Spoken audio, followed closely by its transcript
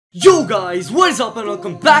Yo guys, what is up and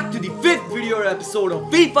welcome back to the 5th video episode of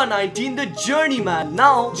FIFA 19 The Journeyman.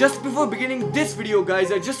 Now, just before beginning this video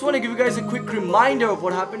guys, I just want to give you guys a quick reminder of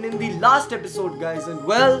what happened in the last episode guys. And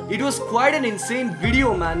well, it was quite an insane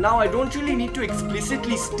video man. Now, I don't really need to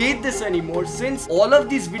explicitly state this anymore since all of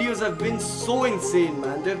these videos have been so insane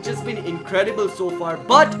man. They've just been incredible so far.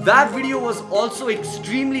 But that video was also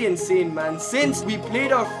extremely insane man, since we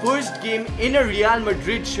played our first game in a Real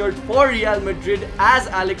Madrid shirt for Real Madrid as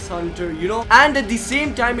Alex Hunter, you know, and at the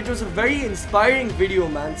same time it was a very inspiring video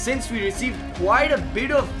man, since we received quite a bit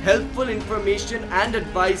of helpful information and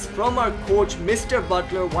advice from our coach Mr.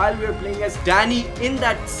 Butler while we were playing as Danny in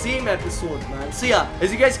that same episode man. So yeah,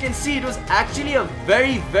 as you guys can see, it was actually a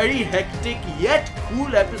very hectic yet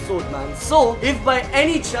cool episode man. So if by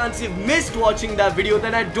any chance you've missed watching that video,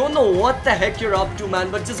 then I don't know what the heck you're up to man,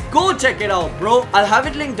 but just go check it out bro. I'll have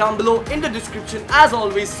it linked down below in the description as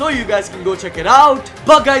always, so you guys can go check it out.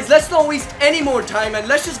 But guys, let's not waste any more time and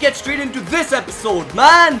let's just get straight into this episode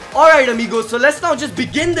man. Alright amigos, so let's now just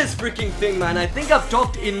begin this freaking thing man. I think I've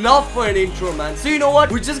talked enough for an intro man, so you know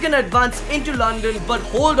what, we're just gonna advance into London. But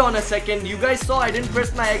hold on a second, you guys saw I didn't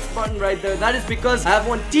press my X button right there. That is because I have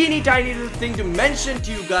one teeny tiny little thing to mention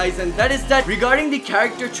to you guys, and that is that regarding the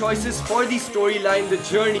character choices for the storyline, the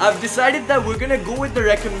journey, I've decided that we're gonna go with the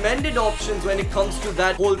recommended options when it comes to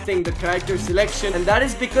that whole thing, the character selection. And that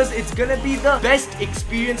is because it's gonna be the best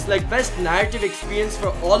experience, like best narrative experience for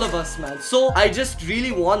all of us man. So I just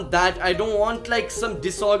really want that. I don't want like some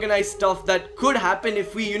disorganized stuff that could happen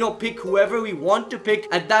if we, you know, pick whoever we want to pick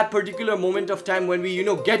at that particular moment of time when we, you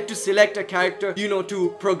know, get to select a character, you know,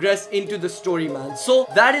 to progress into the story man. So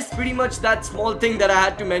that is pretty much that small thing that I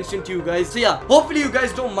had to mention to you guys. So yeah, hopefully you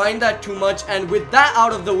guys don't mind that too much. And with that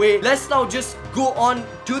out of the way, let's now just go on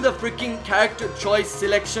to the freaking character choice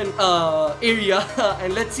selection area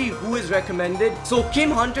and let's see who is recommended. So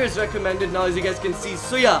Kim Hunter is recommended now, as you guys can see.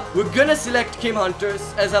 So yeah, we're gonna select Kim Hunter,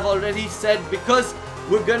 as I've already said, because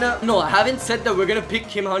we're gonna, no, I haven't said that we're gonna pick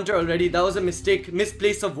Kim Hunter already. That was a mistake,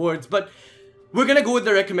 misplace of words, but we're gonna go with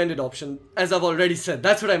the recommended option, as I've already said.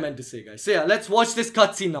 That's what I meant to say guys. So yeah, let's watch this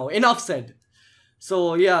cutscene now. Enough said.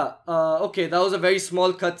 So yeah, okay, that was a very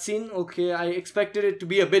small cutscene. Okay, I expected it to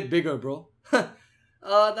be a bit bigger bro.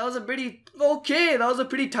 That was a pretty, okay, that was a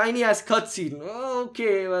pretty tiny ass cutscene.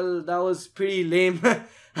 Okay, well, that was pretty lame.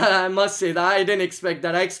 I must say that I didn't expect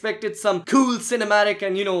that. I expected some cool cinematic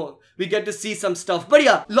and, you know, we get to see some stuff. But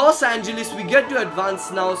yeah, Los Angeles, we get to advance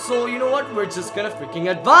now. So you know what, we're just gonna freaking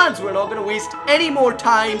advance. We're not gonna waste any more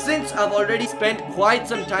time, since I've already spent quite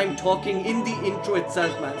some time talking in the intro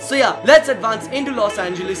itself man. So yeah, let's advance into Los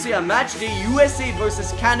Angeles. So yeah, match day, USA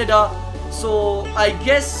versus Canada. So I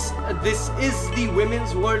guess this is the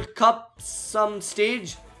Women's World Cup, some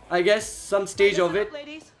stage, I guess, some stage of it.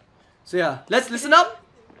 So yeah, let's listen up.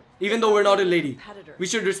 Even though we're not a lady, we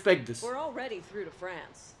should respect this. We're already through to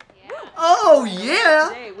France. Yeah. Oh yeah!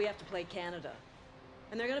 Today we have to play Canada,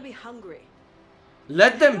 and they're gonna be hungry.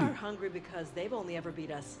 Let them They are be. hungry because they've only ever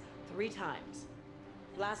beat us 3 times.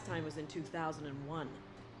 Last time was in 2001.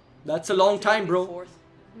 That's a long time, bro. Fourth?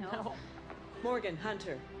 No. Morgan,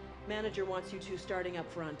 Hunter, manager wants you two starting up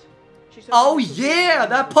front. She says Oh this will be yeah, a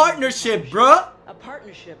that partnership, bruh. A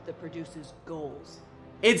partnership that produces goals.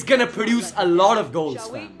 It's gonna produce a lot of goals,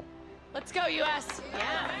 Shall we? fam. Let's go, US.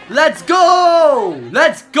 Yeah. Let's go!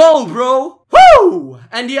 Let's go, bro! Woo!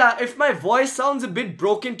 And yeah, if my voice sounds a bit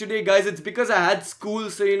broken today, guys, it's because I had school,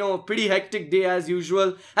 so you know, pretty hectic day as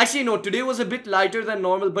usual. Actually, no, today was a bit lighter than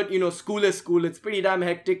normal, but you know, school is school. It's pretty damn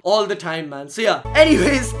hectic all the time, man. So yeah,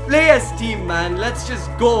 anyways, play as team, man. Let's just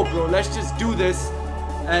go, bro. Let's just do this.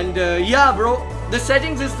 And yeah, bro, the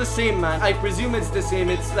settings is the same, man. I presume it's the same.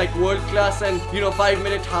 It's like world class and, you know,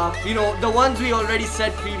 5-minute half. You know, the ones we already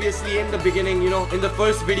set previously in the beginning, you know, in the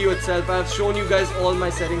first video itself. I've shown you guys all my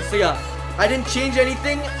settings. So yeah, I didn't change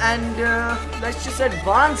anything. And let's just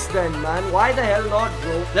advance then, man. Why the hell not,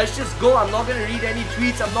 bro? Let's just go. I'm not gonna read any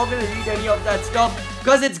tweets. I'm not gonna read any of that stuff,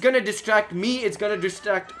 because it's gonna distract me. It's gonna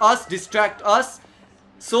distract us.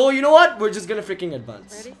 So you know what? We're just gonna freaking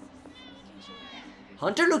advance. Ready?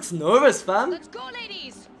 Hunter looks nervous, fam. Let's go,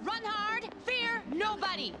 ladies. Run hard. Fear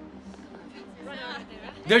nobody.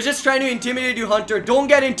 They're just trying to intimidate you, Hunter. Don't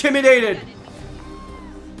get intimidated.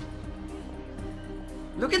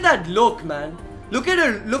 Look at that look, man. Look at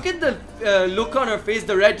her. Look at the look on her face,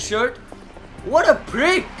 the red shirt. What a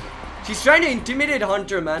prick. She's trying to intimidate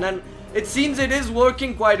Hunter, man. And it seems it is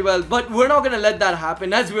working quite well. But we're not going to let that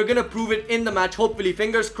happen, as we're going to prove it in the match. Hopefully,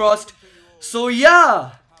 fingers crossed. So,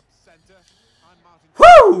 yeah.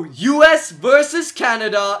 Woo! US versus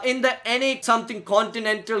Canada in the NA something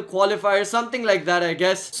continental qualifier, something like that, I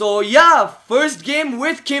guess. So yeah, first game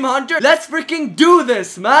with Kim Hunter. Let's freaking do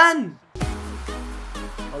this, man.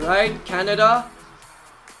 Alright, Canada.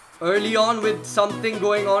 Early on with something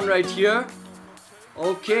going on right here.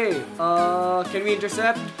 Okay, can we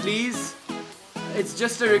intercept, please? It's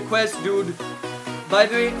just a request, dude. By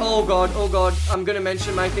the way, oh god, I'm gonna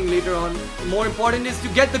mention my thing later on. More important is to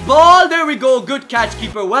get the ball. There we go, good catch,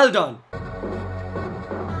 keeper, well done.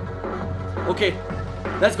 Okay,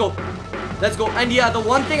 let's go. Let's go. And yeah, the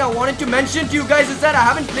one thing I wanted to mention to you guys is that I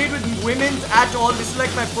haven't played with women's at all. This is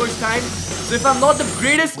like my first time. So if I'm not the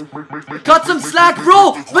greatest, cut some slack,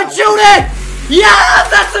 bro. But shoot it! Yeah,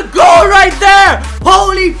 that's a goal right there!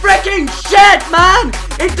 Holy freaking shit, man!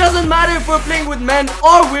 It doesn't matter if we're playing with men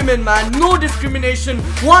or women, man. No discrimination.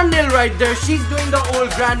 1-0 right there. She's doing the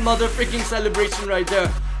old grandmother freaking celebration right there.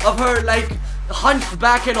 Of her, like, hunched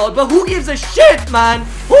back and all. But who gives a shit, man?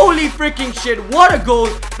 Holy freaking shit. What a goal.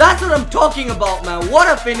 That's what I'm talking about, man. What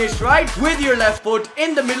a finish, right? With your left foot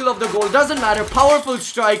in the middle of the goal. Doesn't matter. Powerful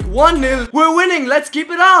strike. 1-0. We're winning. Let's keep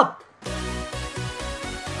it up.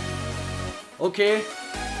 Okay.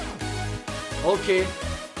 Okay.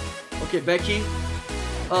 Okay, Becky.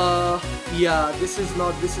 Yeah, this is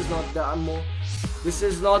not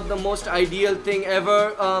the most ideal thing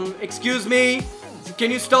ever. Excuse me.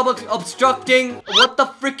 Can you stop obstructing? What the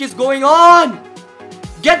frick is going on?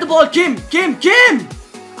 Get the ball, Kim!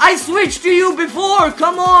 I switched to you before!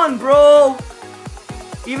 Come on, bro!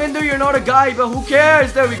 Even though you're not a guy, but who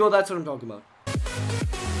cares? There we go, that's what I'm talking about.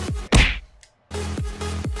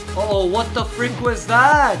 Uh-oh, what the frick was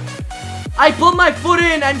that? I put my foot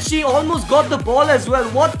in and she almost got the ball as well.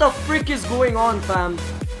 What the frick is going on, fam?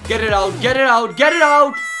 Get it out, get it out, get it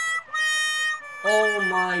out! Oh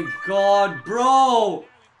my god, bro!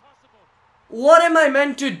 What am I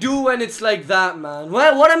meant to do when it's like that, man?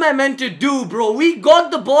 Well, what am I meant to do, bro? We got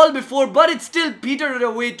the ball before, but it still petered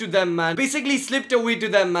away to them, man. Basically slipped away to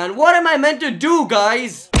them, man. What am I meant to do,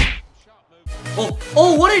 guys? Oh,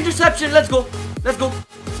 what an interception. Let's go. Let's go.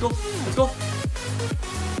 Let's go. Let's go.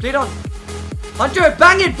 Play it on. Hunter,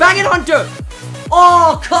 bang it, Hunter.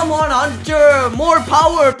 Oh, come on, Hunter. More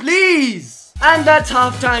power, please. And that's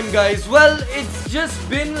halftime, guys. Well, it's just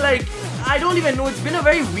been like, I don't even know. It's been a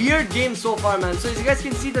very weird game so far, man. So as you guys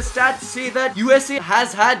can see, the stats say that USA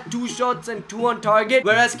has had 2 shots and 2 on target,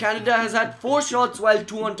 whereas Canada has had 4 shots while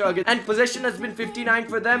 2 on target. And possession has been 59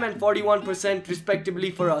 for them and 41%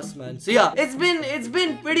 respectively for us, man. So yeah, it's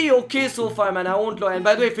been pretty okay so far, man. I won't lie. And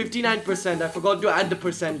by the way, 59%. I forgot to add the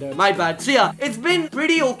percent there. My bad. So yeah, it's been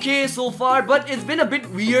pretty okay so far, but it's been a bit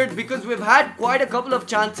weird because we've had quite a couple of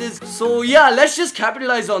chances. So yeah, let's just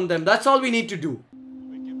capitalize on them. That's all we need to do.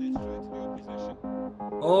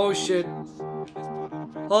 Oh shit.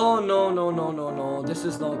 Oh no. This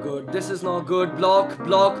is not good. This is not good. Block.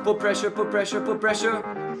 Put pressure.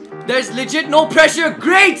 There's legit no pressure.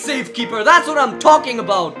 Great save, keeper. That's what I'm talking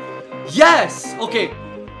about. Yes. Okay.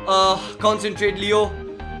 Concentrate, Leo.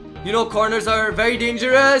 You know corners are very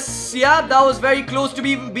dangerous. Yeah, that was very close to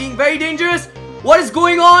being very dangerous. What is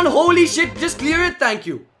going on? Holy shit. Just clear it. Thank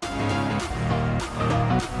you.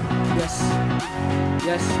 Yes.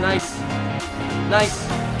 Nice.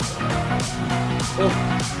 Oh,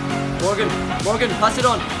 Morgan, pass it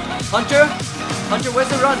on. Hunter, where's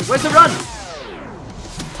the run?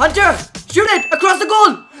 Hunter, shoot it across the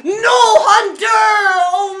goal. No, Hunter!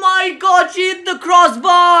 Oh my god, she hit the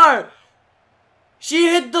crossbar. She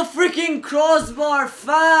hit the freaking crossbar,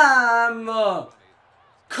 fam.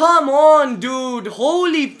 Come on, dude.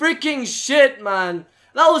 Holy freaking shit, man.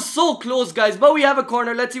 That was so close, guys. But we have a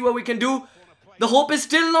corner. Let's see what we can do. The hope is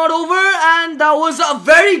still not over, and that was a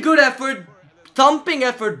very good effort. Thumping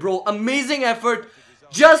effort, bro. Amazing effort.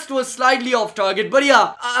 Just was slightly off target. But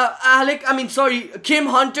yeah, Kim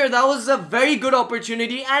Hunter, that was a very good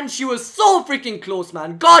opportunity, and she was so freaking close,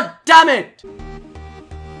 man. God damn it.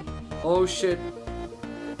 Oh, shit.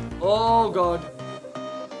 Oh, God.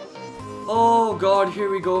 Oh, God. Here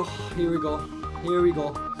we go.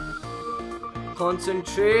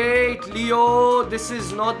 Concentrate, Leo. This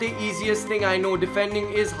is not the easiest thing, I know. Defending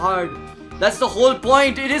is hard. That's the whole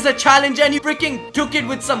point. It is a challenge and you freaking took it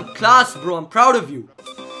with some class, bro. I'm proud of you.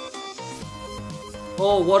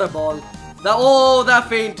 Oh, what a ball. That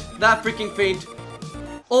feint. That freaking feint.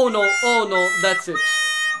 Oh no. That's it.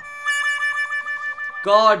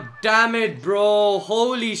 God damn it, bro.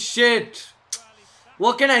 Holy shit.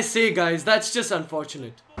 What can I say, guys? That's just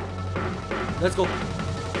unfortunate. Let's go.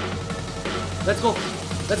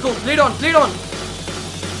 Play it on.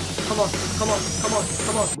 Come on, come on, come on,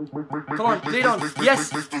 come on. Come on, play it on. Yes.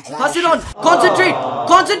 Pass it on. Concentrate.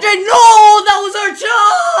 Concentrate. No, that was our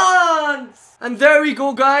chance. And there we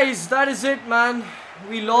go, guys. That is it, man.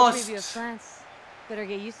 We lost. Previous glance. Better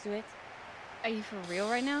get used to it. Are you for real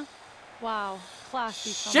right now? Wow,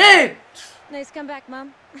 classy. Shit. Nice comeback,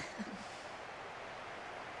 Mom.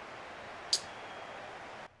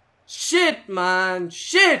 Shit, man.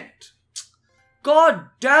 Shit. God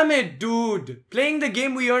damn it, dude. Playing the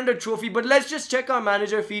game, we earned a trophy, but let's just check our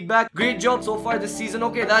manager feedback. Great job so far this season.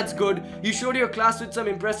 Okay, that's good. You showed your class with some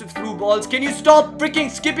impressive through balls. Can you stop freaking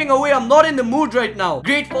skipping away? I'm not in the mood right now.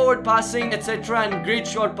 Great forward passing, etc. and great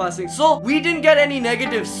short passing. So, we didn't get any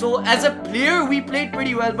negatives. So, as a player, we played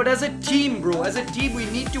pretty well. But as a team, bro, as a team, we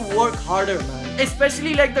need to work harder, man.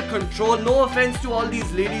 Especially like the control. No offense to all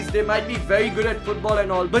these ladies. They might be very good at football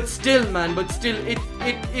and all. But still, man. But still, it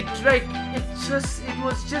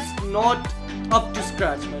was just not up to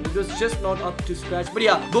scratch, man. It was just not up to scratch. But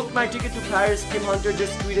yeah, booked my ticket to Paris. Kim Hunter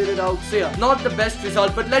just tweeted it out. So yeah, not the best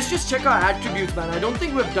result. But let's just check our attributes, man. I don't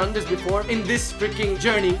think we've done this before in this freaking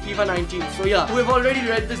journey, FIFA 19. So yeah, we've already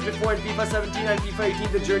read this before in FIFA 17 and FIFA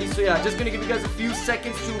 18, the journey. So yeah, just gonna give you guys a few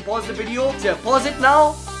seconds to pause the video. So yeah, pause it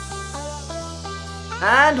now.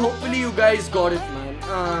 And hopefully you guys got it, man.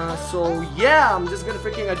 So yeah, I'm just gonna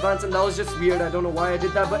freaking advance, and that was just weird. I don't know why I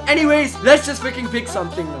did that, but anyways, let's just freaking pick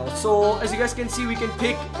something now. So as you guys can see, we can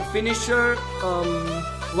pick a finisher.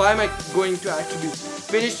 Why am I going to attributes?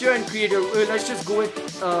 Finisher and creator. Let's just go with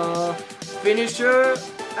finisher,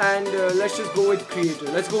 and let's just go with creator.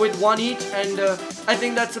 Let's go with one each, and I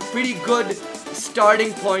think that's a pretty good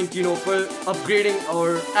starting point, you know, for upgrading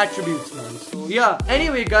our attributes, man. So yeah,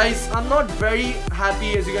 anyway guys, I'm not very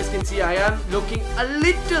happy. As you guys can see, I am looking a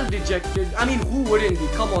little dejected. I mean, who wouldn't be?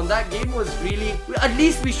 Come on, that game was really, at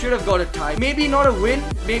least we should have got a tie. Maybe not a win,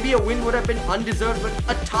 maybe a win would have been undeserved, but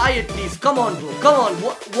a tie at least. Come on, bro, come on.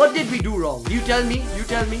 What did we do wrong? You tell me,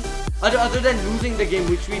 other than losing the game,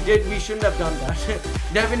 which we did. We shouldn't have done that.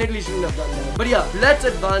 Definitely shouldn't have done that. But yeah, let's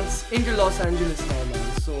advance into Los Angeles now, man.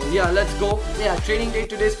 So yeah, let's go. Yeah, training day,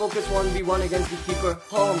 today's focus 1v1 against the keeper.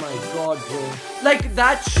 Oh my god, bro. Like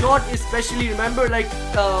that shot especially, remember, like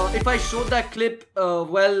if I showed that clip,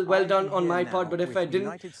 well done on my part, but if I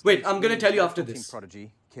didn't, wait, I'm gonna tell you after this.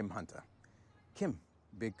 Prodigy Kim Hunter. Kim,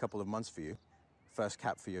 big couple of months for you. First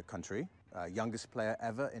cap for your country. Youngest player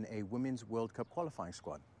ever in a Women's World Cup qualifying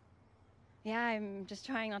squad. Yeah, I'm just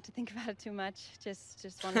trying not to think about it too much.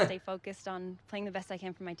 Just want to stay focused on playing the best I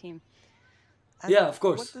can for my team. And yeah, of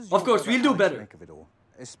course, we'll do better. Think of it all,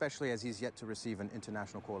 especially as he's yet to receive an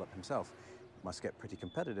international call-up himself. Must get pretty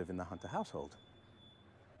competitive in the Hunter household.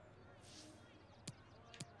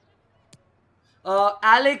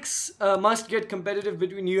 Alex must get competitive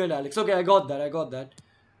between you and Alex. Okay, I got that.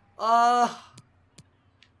 I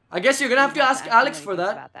guess you're gonna have to ask Alex for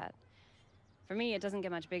that. About that. For me, it doesn't get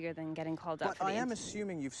much bigger than getting called up. But I am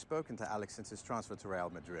assuming you've spoken to Alex since his transfer to Real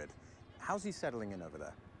Madrid. How's he settling in over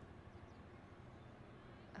there?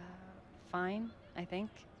 Fine, I think.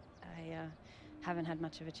 I haven't had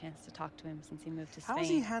much of a chance to talk to him since he moved to Spain. How's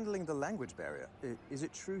he handling the language barrier? Is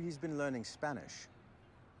it true he's been learning Spanish?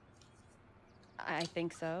 I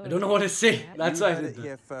think so. I don't know what to say. Yeah. That's why I heard did it that.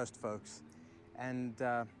 here first, folks. And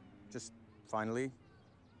just finally,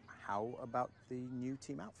 how about the new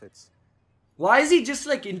team outfits? Why is he just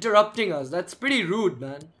like interrupting us? That's pretty rude,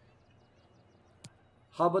 man.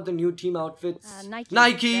 How about the new team outfits?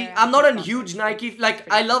 Nike. I'm not a huge Nike.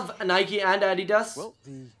 Like, I love Nike and Adidas. Well,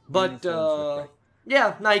 but,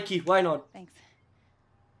 yeah, Nike. Why not? Thanks.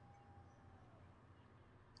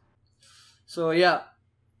 So, yeah.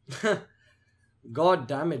 God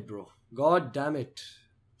damn it, bro. God damn it.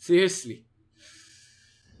 Seriously.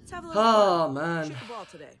 Let's have a little Oh, fun. man. Shoot the ball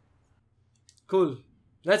today. Cool.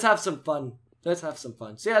 Let's have some fun. Let's have some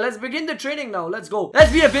fun. So yeah, let's begin the training now. Let's go.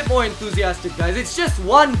 Let's be a bit more enthusiastic, guys. It's just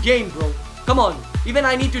one game, bro. Come on. Even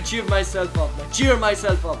I need to cheer myself up, man. Cheer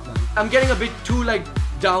myself up, man. I'm getting a bit too, like,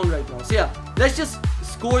 down right now. So yeah, let's just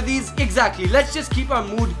score these. Exactly. Let's just keep our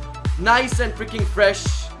mood nice and freaking fresh.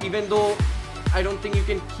 Even though I don't think you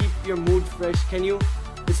can keep your mood fresh, can you?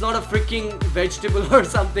 It's not a freaking vegetable or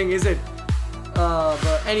something, is it?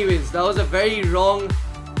 But anyways, that was a very wrong,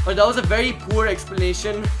 or that was a very poor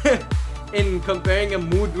explanation in comparing a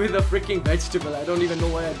mood with a freaking vegetable. I don't even know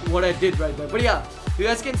what I did right there. But yeah, you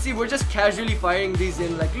guys can see we're just casually firing these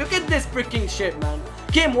in. Like, look at this freaking shit, man.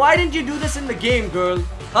 Kim, why didn't you do this in the game, girl?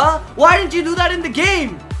 Huh? Why didn't you do that in the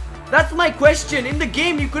game? That's my question. In the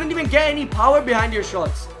game, you couldn't even get any power behind your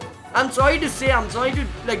shots. I'm sorry to say, I'm sorry to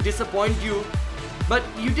like disappoint you, but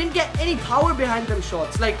you didn't get any power behind them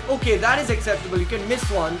shots. Like, okay, that is acceptable. You can miss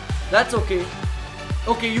one. That's okay.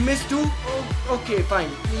 Okay, you missed 2? Oh, okay, fine.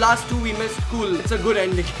 Last 2 we missed. Cool. It's a good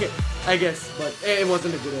ending, I guess. But it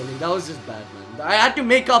wasn't a good ending. That was just bad, man. I had to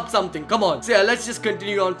make up something. Come on. So yeah, let's just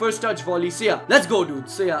continue on. First touch volley. So yeah, let's go, dude.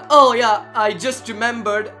 So yeah. Oh yeah, I just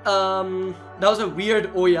remembered. That was a weird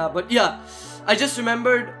oh yeah. But yeah, I just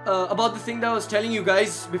remembered about the thing that I was telling you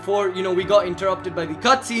guys before, you know, we got interrupted by the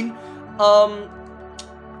cutscene.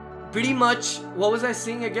 Pretty much, what was I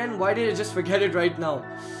saying again? Why did I just forget it right now?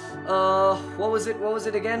 What was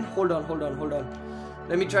it again? Hold on.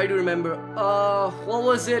 Let me try to remember. What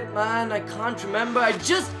was it, man? I can't remember. I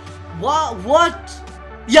just, what?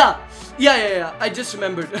 Yeah, I just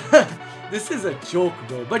remembered. This is a joke,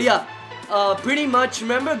 bro. But yeah, pretty much,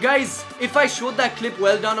 remember guys, if I showed that clip,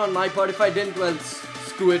 well done on my part. If I didn't, well,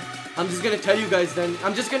 screw it. I'm just gonna tell you guys then.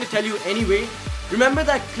 I'm just gonna tell you anyway. Remember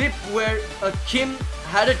that clip where Kim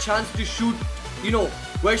had a chance to shoot, you know,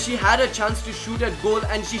 where she had a chance to shoot at goal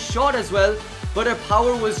and she shot as well, but her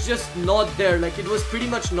power was just not there. Like, it was pretty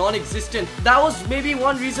much non-existent. That was maybe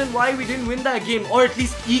one reason why we didn't win that game, or at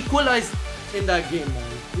least equalize in that game, man.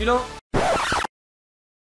 You know?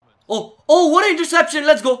 Oh, what an interception.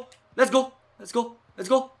 Let's go.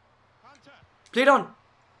 Play it on.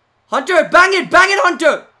 Hunter, bang it,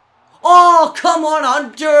 Hunter. Oh, come on,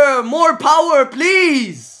 Hunter. More power,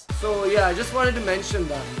 please. So yeah, I just wanted to mention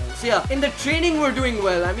that, man. So yeah, in the training we're doing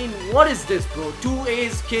well. I mean, what is this, bro? 2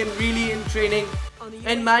 A's came really in training.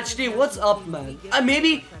 And match day, what's up, man?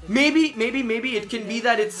 Maybe it can be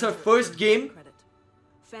that it's her first game.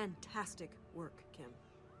 Fantastic work, Kim.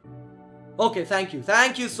 Okay, thank you.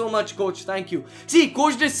 Thank you so much, coach. Thank you. See,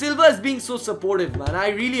 Coach De Silva is being so supportive, man. I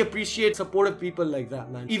really appreciate supportive people like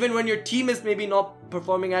that, man. Even when your team is maybe not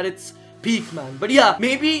performing at its peak, man. But yeah,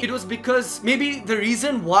 maybe it was because, maybe the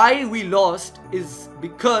reason why we lost is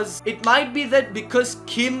because it might be that because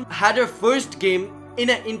Kim had her first game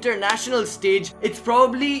in an international stage, it's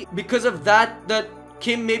probably because of that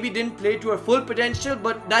Kim maybe didn't play to her full potential.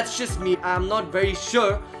 But that's just me. I'm not very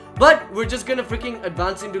sure. But we're just gonna freaking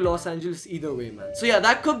advance into Los Angeles either way, man. So yeah,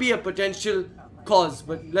 that could be a potential cause.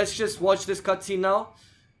 But let's just watch this cutscene now.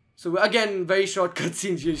 So again, very short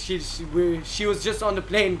cutscene. She was just on the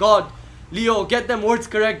plane. God, Leo, get them words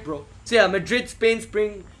correct, bro. So yeah, Madrid, Spain,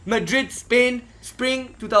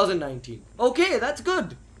 spring 2019. Okay, that's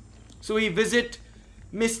good. So we visit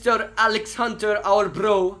Mr. Alex Hunter, our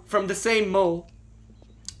bro from the same Mo.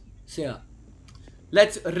 So yeah,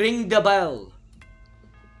 let's ring the bell.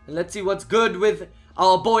 And let's see what's good with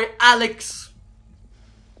our boy Alex.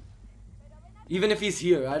 Even if he's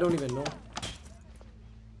here, I don't even know.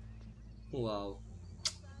 Wow.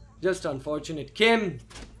 Just unfortunate. Kim.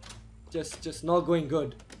 Just not going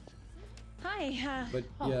good. Hi, But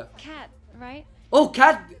yeah. CATH, right? Oh,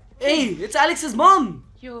 CATH. Hey, it's Alex's mom.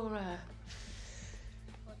 You're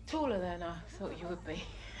taller than I thought you would be.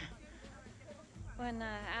 When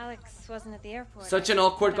Alex wasn't at the airport. Such an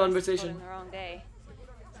awkward I was conversation. on the wrong day,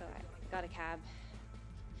 so I got a cab.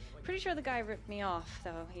 Pretty sure the guy ripped me off,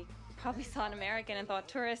 though. He probably saw an American and thought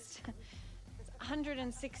tourist. It's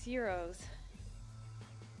 106 euros.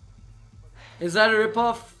 Is that a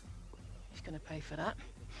ripoff? Who's gonna pay for that?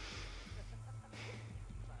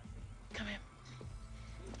 Come here.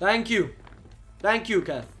 Thank you. Thank you,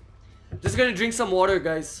 CATH. Just gonna drink some water,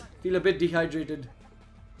 guys. Feel a bit dehydrated.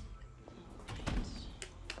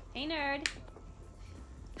 Hey, nerd.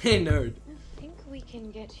 Hey, nerd. I think we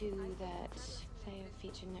can get you that player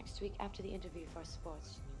feature next week after the interview for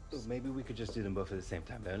sports. Well, maybe we could just do them both at the same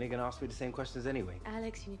time. They're only gonna ask me the same questions anyway.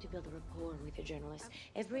 Alex, you need to build a rapport with your journalists.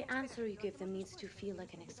 Every answer you give them needs to feel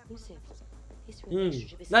like an exclusive. This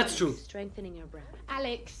relationship is that's true. Strengthening your brand.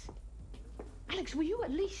 Alex, will you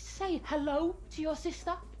at least say hello to your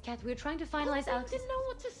sister? CATH, we're trying to finalize Alex's... didn't know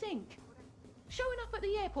what to think. Showing up at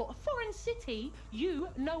the airport, a foreign city, you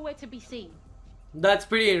nowhere to be seen. That's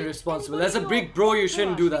pretty irresponsible. As a big bro, you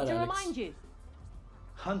shouldn't do that, to Alex. remind you.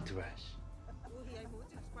 Hunter-ash.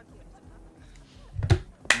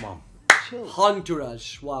 Mom, chill.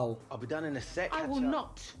 Hunter-ash, wow. I'll be done in a sec. I will catch up.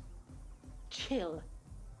 not chill.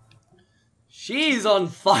 She's on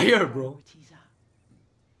fire, bro.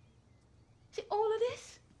 Is it all of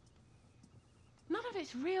this? None of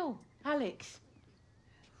it's real, Alex.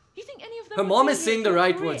 You think any of them? Her mom is saying the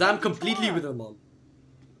right words. I'm completely with her mom.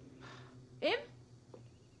 Him?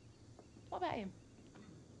 What about him?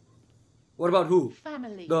 What about who?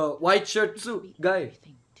 Family. The white shirt suit guy.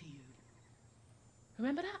 Everything to you.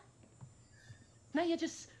 Remember that? Now you're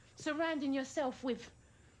just surrounding yourself with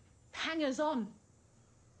hangers-on.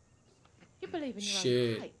 You believe in your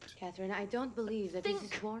Shit. own hype. Catherine, I don't believe that Think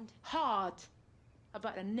this is warranted. hard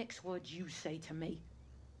about the next words you say to me.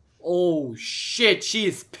 Oh shit, she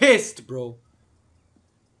is pissed, bro.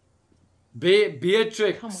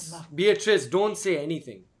 Beatrix. Come on, love. Beatrice, don't say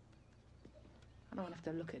anything. I don't have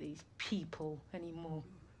to look at these people anymore.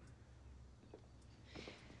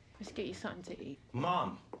 Let's get you something to eat.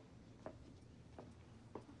 Mom.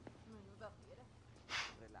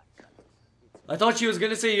 I thought she was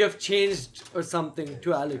gonna say you have changed or something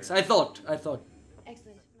to Alex. I thought. Excellent.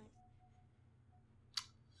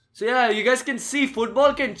 So yeah, you guys can see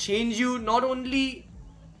football can change you not only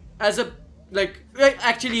as a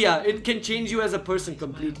actually yeah, it can change you as a person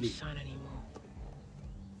completely. Son anymore.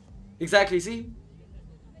 Exactly, see?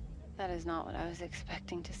 That is not what I was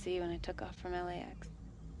expecting to see when I took off from LAX.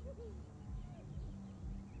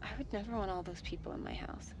 I would never want all those people in my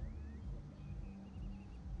house.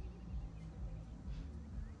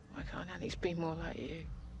 Why can't Alex be more like you?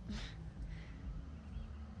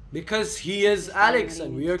 Because he is Alex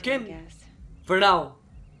and we are Kim. For now.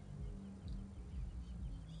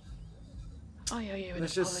 I owe you an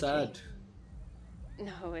That's just sad.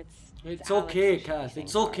 No, It's Alex okay, you should be Kath. It's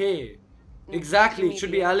thankful. okay. No, Exactly, pushing it me should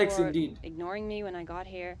to be the Alex airport, indeed. Ignoring me when I got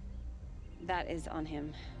here, that is on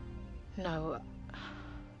him. No.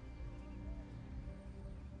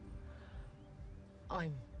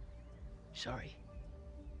 I'm sorry.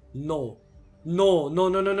 No. No, no,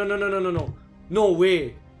 no, no, no, no, no, no, no, no. No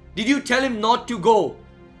way. Did you tell him not to go?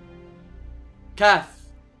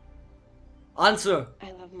 Kath. Answer.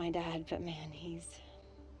 I love my dad, but man, he's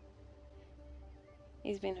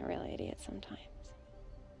been a real idiot sometimes.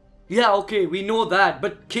 Yeah, okay, we know that.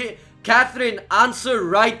 But Catherine, answer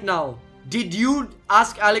right now. Did you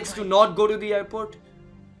ask Alex to not go to the airport?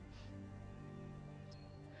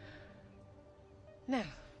 No.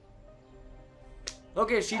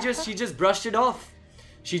 Okay, she just brushed it off.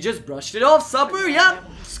 She just brushed it off. Supper, yeah.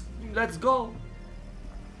 Let's go.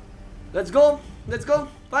 Let's go. Let's go.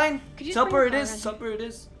 Fine. Could you Supper bring it the is. car around Supper it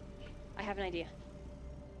is. I have an idea.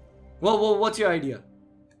 Well, what's your idea?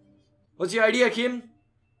 What's your idea, Kim?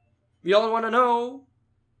 We all want to know.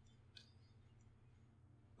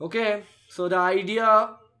 Okay, so the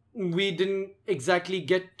idea, we didn't exactly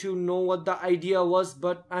get to know what the idea was,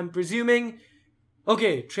 but I'm presuming,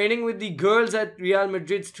 okay, training with the girls at Real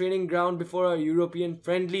Madrid's training ground before our European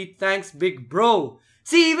friendly. Thanks, big bro.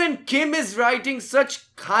 See, even Kim is writing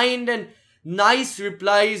such kind and nice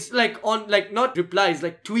replies, not replies,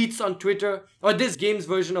 like tweets on Twitter, or this game's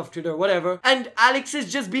version of Twitter, whatever. And Alex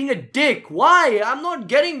is just being a dick. Why? I'm not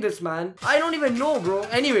getting this, man. I don't even know, bro.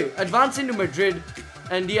 Anyway, advancing to Madrid.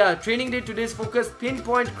 And yeah, training day today's focus,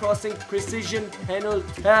 pinpoint crossing, precision,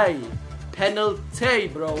 penalty. Penalty,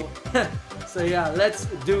 bro. So yeah, let's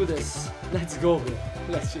do this. Let's go, bro.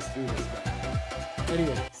 Let's just do this, bro.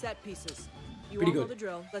 Anyway. Set pieces. You Pretty all know good. the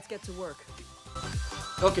drill. Let's get to work.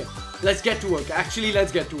 Okay, let's get to work. Actually,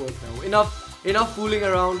 let's get to work now. Enough fooling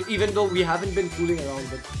around, even though we haven't been fooling around,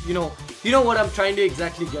 but you know what I'm trying to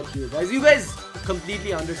exactly get here, guys. You guys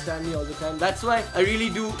completely understand me all the time. That's why I really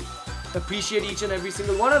do appreciate each and every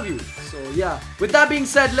single one of you. So yeah, with that being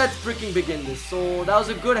said, let's freaking begin this. So that was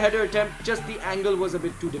a good header attempt, just the angle was a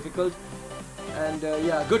bit too difficult. And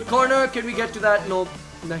yeah, good corner. Can we get to that? No,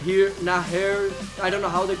 Nahir, I don't know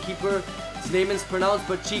how the keeper's name is pronounced,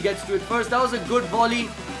 but she gets to it first. That was a good volley,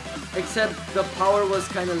 except the power was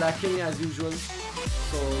kind of lacking as usual.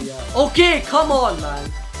 So yeah, okay, come on,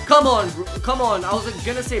 man, come on, bro. Come on. I was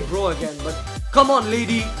gonna say bro again, but come on,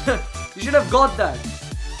 lady. You should have got that.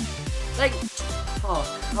 Like, oh,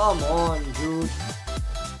 come on, dude.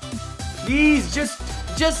 Please, just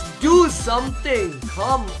do something.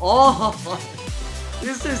 Come on.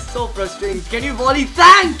 This is so frustrating. Can you volley?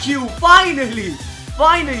 Thank you. Finally.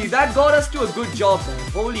 Finally, that got us to a good job, man.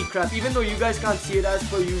 Holy crap. Even though you guys can't see it as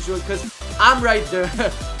per usual, because I'm right there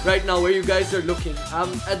right now where you guys are looking. I'm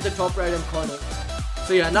at the top right hand corner.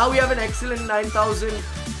 So yeah, now we have an excellent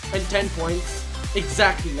 9,010 points.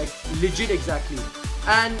 Exactly, like legit exactly.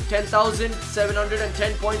 And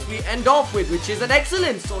 10,710 points we end off with, which is an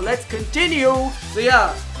excellent. So let's continue. So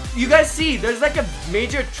yeah, you guys see there's like a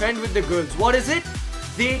major trend with the girls. What is it?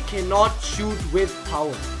 They cannot shoot with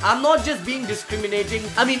power. I'm not just being discriminating.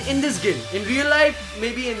 I mean, in this game, in real life,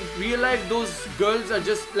 maybe in real life those girls are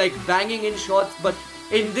just like banging in shots, but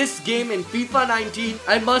in this game, in FIFA 19,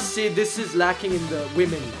 I must say this is lacking in the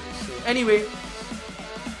women. So anyway,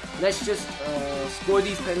 let's just score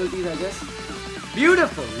these penalties, I guess.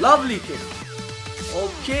 Beautiful, lovely kick.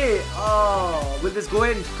 Okay, will this go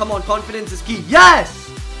in? Come on, confidence is key.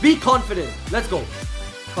 Yes! Be confident. Let's go.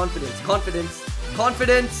 Confidence, confidence,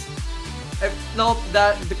 confidence. No,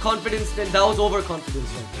 the confidence, then that was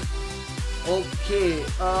overconfidence. Right? Okay,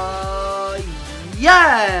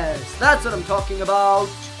 yes! That's what I'm talking about.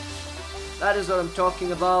 That is what I'm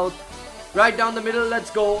talking about. right down the middle.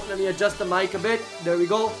 Let's go. Let me adjust the mic a bit. There we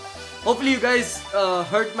go. Hopefully you guys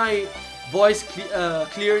heard my voice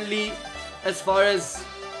clearly as far as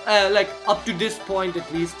like up to this point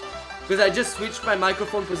at least, because I just switched my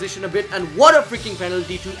microphone position a bit. And what a freaking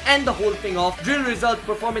penalty to end the whole thing off. Drill result,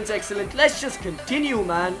 performance excellent. Let's just continue,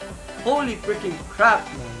 man. Holy freaking crap,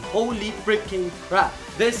 man. Holy freaking crap.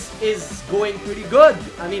 This is going pretty good.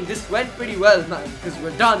 I mean, this went pretty well, man, because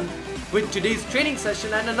we're done with today's training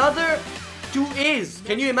session and another 2 A's.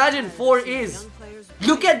 Can you imagine 4 A's?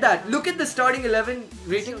 Look at that. Look at the starting 11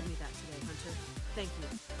 rating.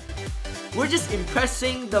 We're just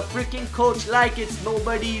impressing the freaking coach like it's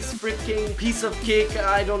nobody's freaking piece of cake.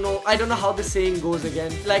 I don't know how the saying goes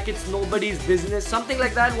again. Like it's nobody's business. Something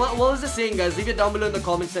like that. What was the saying, guys? Leave it down below in the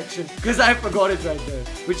comment section, because I forgot it right there.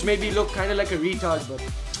 Which made me look kind of like a retard, but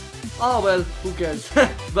oh well, who cares?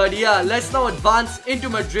 But yeah, let's now advance into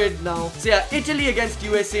Madrid now. So yeah, Italy against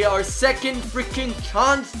USA, our second freaking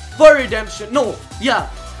chance for redemption. No, yeah,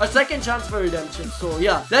 our second chance for redemption. So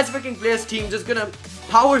yeah, let's freaking play as team. Just gonna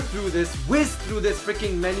power through this, whiz through this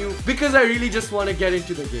freaking menu, because I really just want to get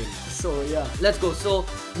into the game. So yeah, let's go. So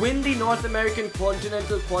win the North American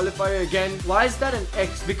Continental Qualifier again. Why is that an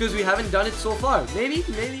X? Because we haven't done it so far. Maybe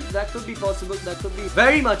that could be possible. That could be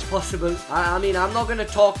very much possible. I mean, I'm not gonna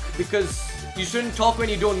talk because you shouldn't talk when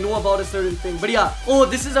you don't know about a certain thing. But yeah, oh,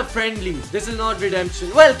 this is a friendly. This is not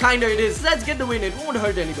redemption. Well, kinda it is. Let's get the win. It won't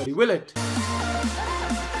hurt anybody, will it?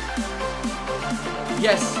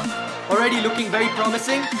 Yes. Already looking very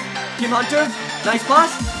promising. Kim Hunter, nice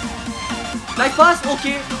pass. Nice pass,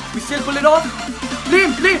 okay. We still pull it off.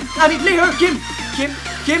 Play him. I mean, play her. Kim.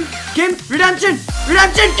 Redemption.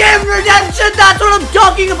 Kim. Redemption. That's what I'm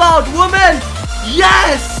talking about, woman.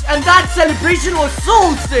 Yes. And that celebration was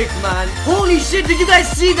so sick, man. Holy shit. Did you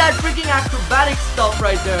guys see that freaking acrobatic stuff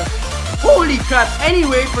right there? Holy crap.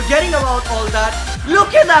 Anyway, forgetting about all that,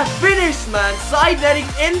 look at that finish, man. Side netting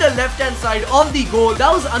in the left hand side of the goal.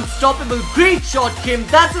 That was unstoppable. Great shot, Kim.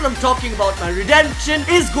 That's what I'm talking about, man. Redemption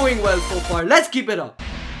is going well so far. Let's keep it up.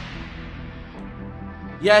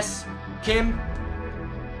 Yes, Kim.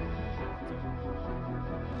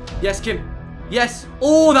 Yes, Kim. Yes.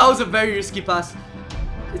 Oh, that was a very risky pass.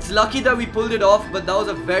 It's lucky that we pulled it off, but that was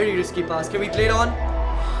a very risky pass. Can we play it on?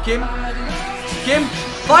 Kim.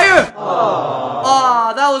 Fire!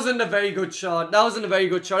 Ah, that wasn't a very good shot.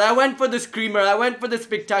 I went for the screamer. I went for the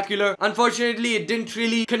spectacular. Unfortunately, it didn't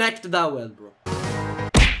really connect that well, bro.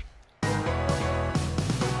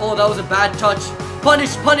 Oh, that was a bad touch.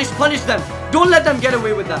 Punish them. Don't let them get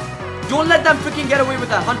away with that. Don't let them freaking get away with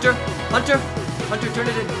that. Hunter, turn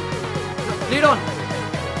it in. Play it on.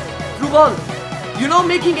 Through ball. You're not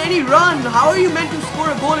making any run. How are you meant to score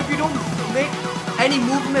a goal if you don't make any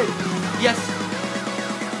movement? Yes.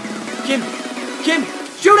 Kim,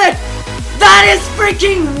 shoot it! That is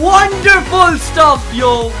freaking wonderful stuff,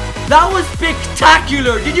 yo! That was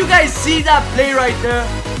spectacular. Did you guys see that play right there?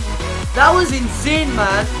 That was insane,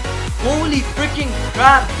 man. Holy freaking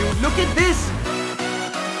crap, dude. Look at this.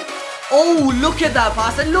 Oh, look at that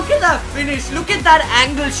pass and look at that finish. Look at that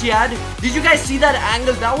angle she had. Did you guys see that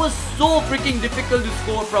angle? That was so freaking difficult to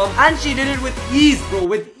score from. And she did it with ease, bro.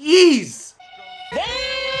 With ease.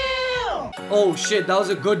 Damn! Oh shit, that was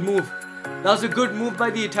a good move. That was a good move by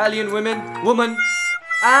the Italian woman.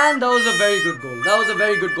 And that was a very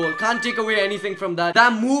good goal. Can't take away anything from that.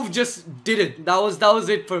 That move just did it. That was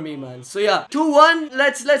it for me, man. So yeah, 2-1.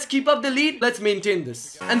 Let's keep up the lead. Let's maintain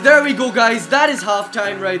this. And there we go, guys. That is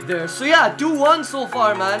halftime right there. So yeah, 2-1 so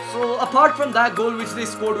far, man. So apart from that goal which they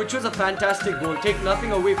scored, which was a fantastic goal, take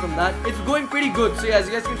nothing away from that, it's going pretty good. So yeah, as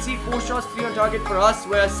you guys can see, 4 shots, 3 on target for us,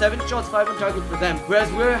 whereas 7 shots, 5 on target for them.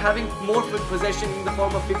 Whereas we're having more possession in the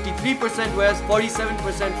form of 53%, whereas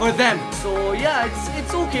 47% for them. So yeah,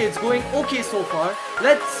 it's okay. It's going okay so far.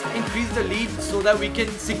 Let's increase the lead so that we can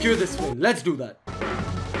secure this win. Let's do that.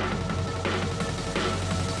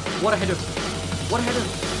 What a header.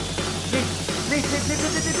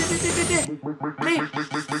 Play.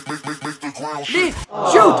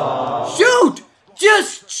 Shoot.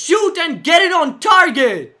 Just shoot and get it on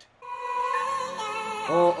target.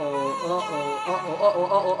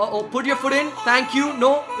 Put your foot in. Thank you.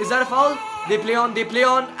 No, is that a foul? They play on,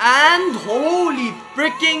 and holy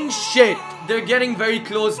freaking shit. They're getting very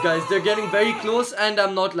close, guys. They're getting very close, and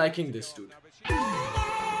I'm not liking this, dude.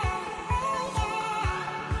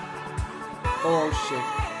 Oh shit.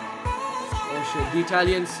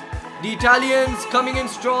 The Italians coming in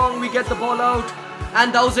strong. We get the ball out,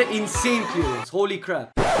 and that was an insane clearance. Holy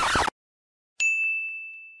crap.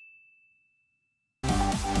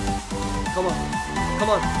 Come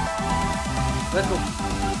on. Let's go.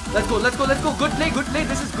 Good play.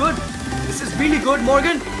 This is good. This is really good.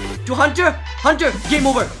 Morgan to Hunter. Hunter, game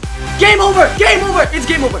over. Game over. Game over. It's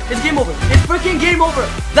game over. It's game over. It's freaking game over.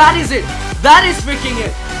 That is it. That is freaking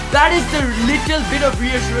it. That is the little bit of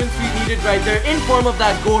reassurance we needed right there in form of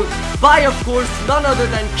that goal by, of course, none other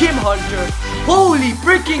than Kim Hunter. Holy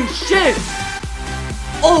freaking shit.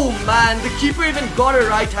 Oh man, the keeper even got a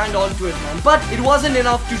right hand onto it, man. But it wasn't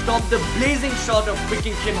enough to stop the blazing shot of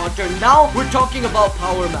freaking Kim Hunter. Now we're talking about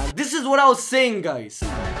power, man. This is what I was saying, guys.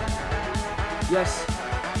 Yes.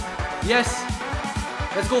 Yes.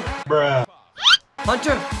 Let's go. Bruh.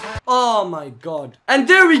 Hunter. Oh my god. And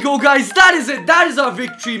there we go, guys. That is it. That is our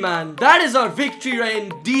victory, man. That is our victory right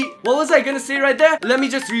indeed. What was I gonna say right there? Let me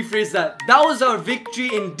just rephrase that. That was our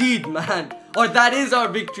victory indeed, man. Or that is our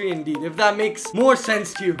victory indeed, if that makes more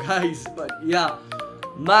sense to you guys. But yeah,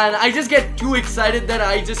 man, I just get too excited that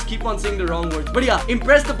I just keep on saying the wrong words. But yeah,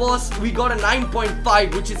 impress the boss. We got a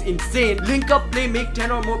 9.5, which is insane. Link up play, make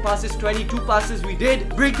 10 or more passes, 22 passes we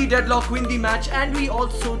did. Break the deadlock, win the match, and we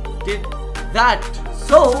also did that.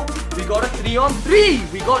 So we got a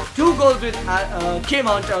 3-on-3. We got 2 goals with Kim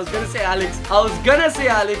Hunter. I was gonna say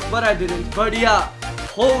Alex, but I didn't. But yeah,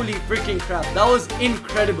 holy freaking crap, that was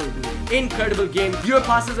incredible, dude. Incredible game. Your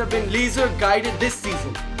passes have been laser guided this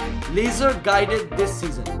season. Laser guided this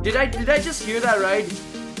season. Did I just hear that right?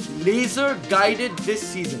 Laser guided this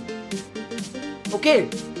season. Okay.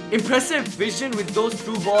 Impressive vision with those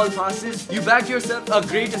through ball passes. You bagged yourself a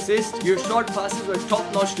great assist. Your short passes were top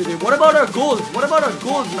notch today. What about our goals? What about our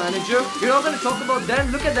goals, manager? You're not going to talk about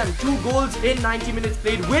them? Look at them. 2 goals in 90 minutes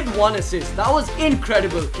played with 1 assist. That was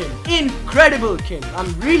incredible, Kim. Incredible, Kim.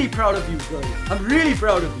 I'm really proud of you, girl. I'm really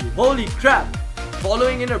proud of you. Holy crap.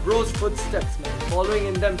 Following in a bro's footsteps, man. Following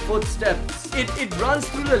in them footsteps. It runs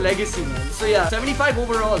through the legacy, man. So yeah, 75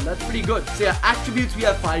 overall. That's pretty good. So yeah, attributes we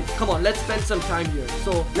have 5. Come on, let's spend some time here.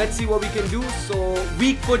 So let's see what we can do. So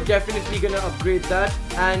weak foot, definitely gonna upgrade that.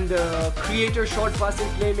 And creator, short passing,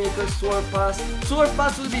 playmaker, swerve pass. Swerve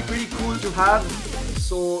pass will be pretty cool to have.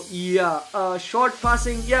 So yeah, short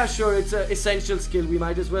passing, yeah, sure, it's an essential skill. We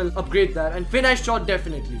might as well upgrade that. And finish shot,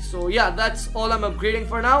 definitely. So yeah, that's all I'm upgrading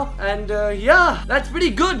for now. And yeah, that's pretty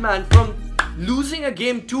good, man. From losing a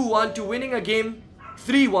game 2-1 to winning a game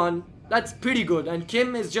 3-1, that's pretty good. And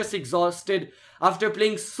Kim is just exhausted after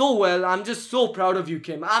playing so well. I'm just so proud of you,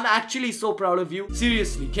 Kim. I'm actually so proud of you.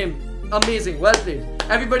 Seriously, Kim. Amazing. Well played.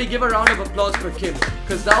 Everybody give a round of applause for Kim.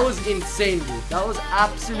 Because that was insane, dude. That was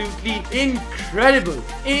absolutely incredible.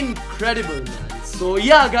 Incredible, man. So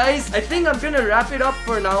yeah, guys. I think I'm gonna wrap it up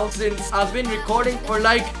for now. Since I've been recording for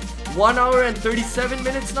like 1 hour and 37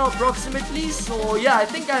 minutes now approximately. So yeah, I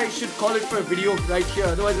think I should call it for a video right here.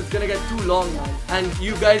 Otherwise it's gonna get too long, man. And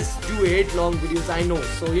you guys do hate long videos, I know.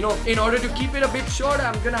 So you know, in order to keep it a bit short,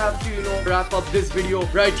 I'm gonna have to, you know, wrap up this video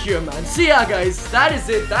right here, man. So yeah, guys, that is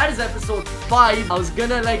it. That is episode 5. I was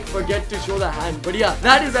gonna like forget to show the hand, but yeah,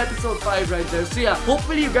 that is episode 5 right there. So yeah,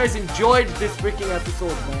 hopefully you guys enjoyed this freaking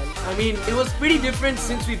episode, man. I mean, it was pretty different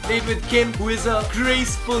since we played with Kim, who is a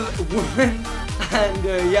graceful woman.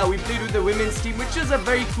 And yeah, we played with the women's team, which is a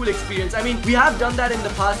very cool experience. I mean, we have done that in the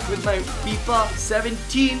past with my FIFA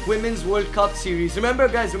 17 Women's World Cup series. Remember,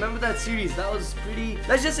 guys, remember that series? That was pretty,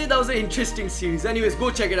 let's just say that was an interesting series. Anyways, go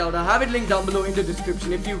check it out. I have it linked down below in the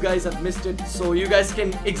description if you guys have missed it, so you guys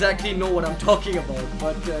can exactly know what I'm talking about.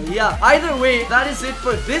 But yeah, either way, that is it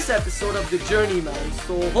for this episode of The Journey, man.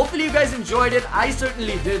 So hopefully you guys enjoyed it. I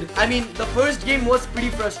certainly did. I mean, the first game was pretty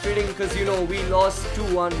frustrating because, you know, we lost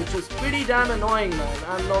 2-1, which was pretty damn annoying, man.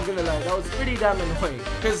 I'm not gonna lie, that was pretty damn annoying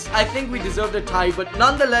because I think we deserved a tie, but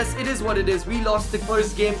nonetheless, it is what it is. We lost the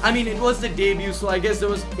first game. I mean, it was the debut, so I guess there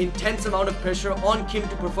was intense amount of pressure on Kim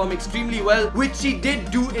to perform extremely well, which she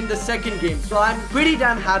did do in the second game. So I'm pretty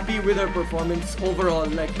damn happy with her performance overall.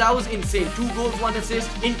 Like, that was insane. 2 goals, 1 assist,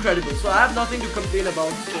 incredible. So I have nothing to complain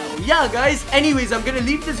about. So yeah, guys, anyways, I'm gonna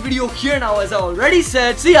leave this video here now, as I already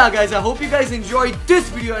said. So yeah, guys, I hope you guys enjoyed this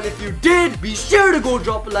video, and if you did, be sure to go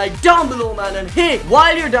drop a like down below, man. And hey,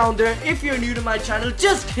 while you're down there, if you're new to my channel,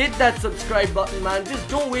 just hit that subscribe button, man. Just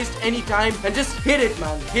don't waste any time and just hit it,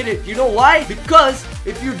 man. Hit it. You know why? Because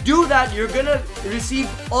if you do that, you're gonna receive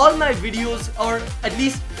all my videos, or at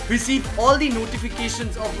least receive all the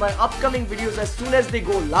notifications of my upcoming videos as soon as they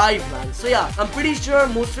go live, man. So yeah, I'm pretty sure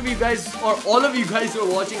most of you guys, or all of you guys who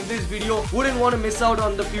are watching this video, wouldn't want to miss out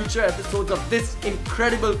on the future episodes of this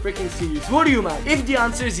incredible freaking series. Would you, man? If the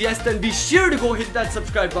answer is yes, then be sure to go hit that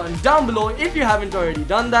subscribe button down below if you haven't already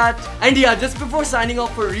done that. And yeah, just before signing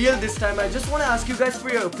off for real this time, I just want to ask you guys for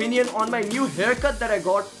your opinion on my new haircut that I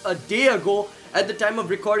got a day ago. at the time of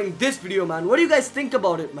recording this video, man. What do you guys think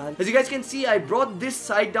about it, man? As you guys can see, I brought this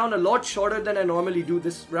side down a lot shorter than I normally do.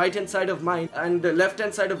 This right hand side of mine and the left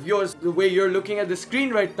hand side of yours, the way you're looking at the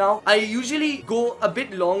screen right now, I usually go a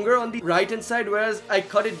bit longer on the right hand side, whereas I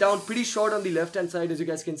cut it down pretty short on the left hand side, as you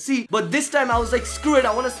guys can see. But this time I was like, screw it,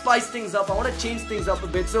 I want to spice things up, I want to change things up a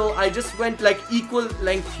bit. So I just went like equal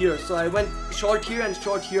length here. So I went short here and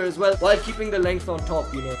short here as well, while keeping the length on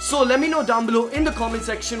top, you know. So let me know down below in the comment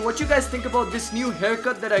section what you guys think about this new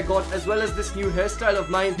haircut that I got, as well as this new hairstyle of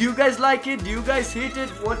mine. Do you guys like it? Do you guys hate it?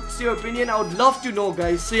 What's your opinion? I would love to know,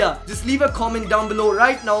 guys. So yeah, just leave a comment down below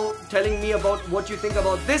right now telling me about what you think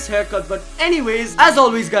about this haircut. But anyways, as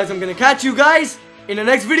always guys, I'm gonna catch you guys in the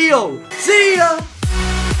next video. See ya!